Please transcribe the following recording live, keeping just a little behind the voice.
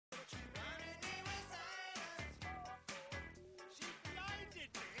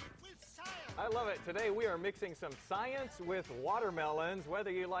I love it. Today we are mixing some science with watermelons. Whether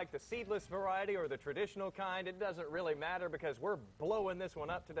you like the seedless variety or the traditional kind, it doesn't really matter because we're blowing this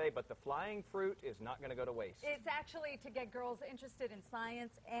one up today, but the flying fruit is not going to go to waste. It's actually to get girls interested in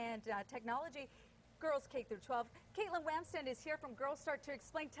science and technology. Girls K through 12. Caitlin Wamston is here from GirlStart to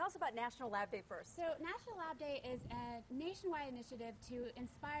explain. Tell us about National Lab Day first. So National Lab Day is a nationwide initiative to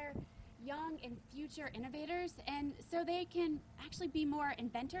inspire young and future innovators, and so they can actually be more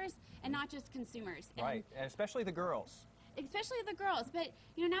inventors and not just consumers. Right, and especially the girls. Especially the girls, but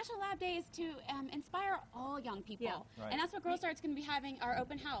you know, National Lab Day is to inspire all young people, Right. and that's what GirlStart's going to be having our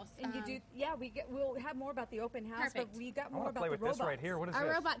open house. And you do, yeah, we'll have more about the open house, Perfect. but we got I more want to about play the with robots. this right here. What is Our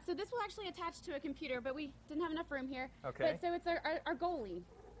this? robot. So this will actually attach to a computer, but we didn't have enough room here. Okay. But so it's our goalie.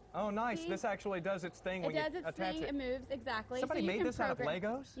 Oh, nice. See? This actually does its thing when you It does its attach thing. it. It moves, exactly. Somebody so you made can this out of program.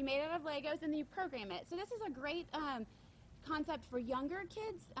 Legos? You made it out of Legos, and then you program it. So this is a great concept for younger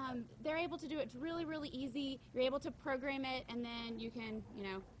kids. They're able to do it really, really easy. You're able to program it, and then you can, you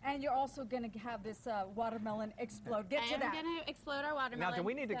know. And you're also going to have this watermelon explode. Get to that. I'm going to explode our watermelon. Now, do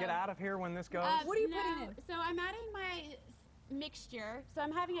we need to get out of here when this goes? What are you putting in? So I'm adding my mixture. So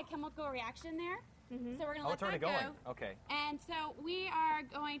I'm having a chemical reaction there. Mm-hmm. So we're going to Oh, let it's already that going. go. Okay. And so we are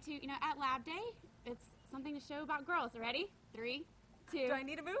going to, you know, at Lab Day, it's something to show about girls. Ready? 3, 2, Do I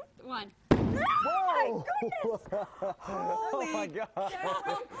need to move? 1. Oh, my goodness! Holy Oh, my God.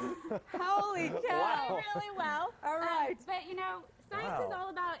 Holy cow! Wow. Really well. All right. But, you know, science Wow. is all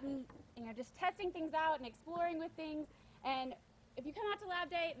about, you know, just testing things out and exploring with things. And if you come out to Lab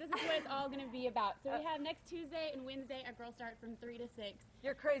Day, this is what it's all going to be about. So we have next Tuesday and Wednesday at GirlStart from 3 to 6.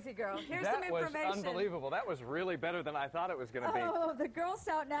 You're crazy, girl. Here's That some information. was unbelievable. That was really better than I thought it was going to be. Oh, the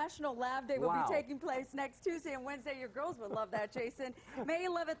GirlStart National Lab Day will Wow. be taking place next Tuesday and Wednesday. Your girls would love that, Jason. May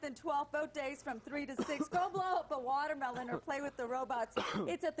 11th and 12th, both days from 3 to 6. Go blow up a watermelon or play with the robots.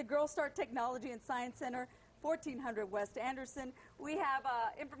 It's at the GirlStart Technology and Science Center, 1400 West Anderson. We have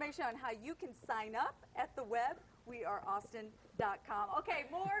information on how you can sign up at the web. WeAreAustin.com. Okay,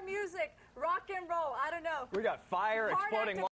 more music, rock and roll. I don't know. We got fire Hard exploding.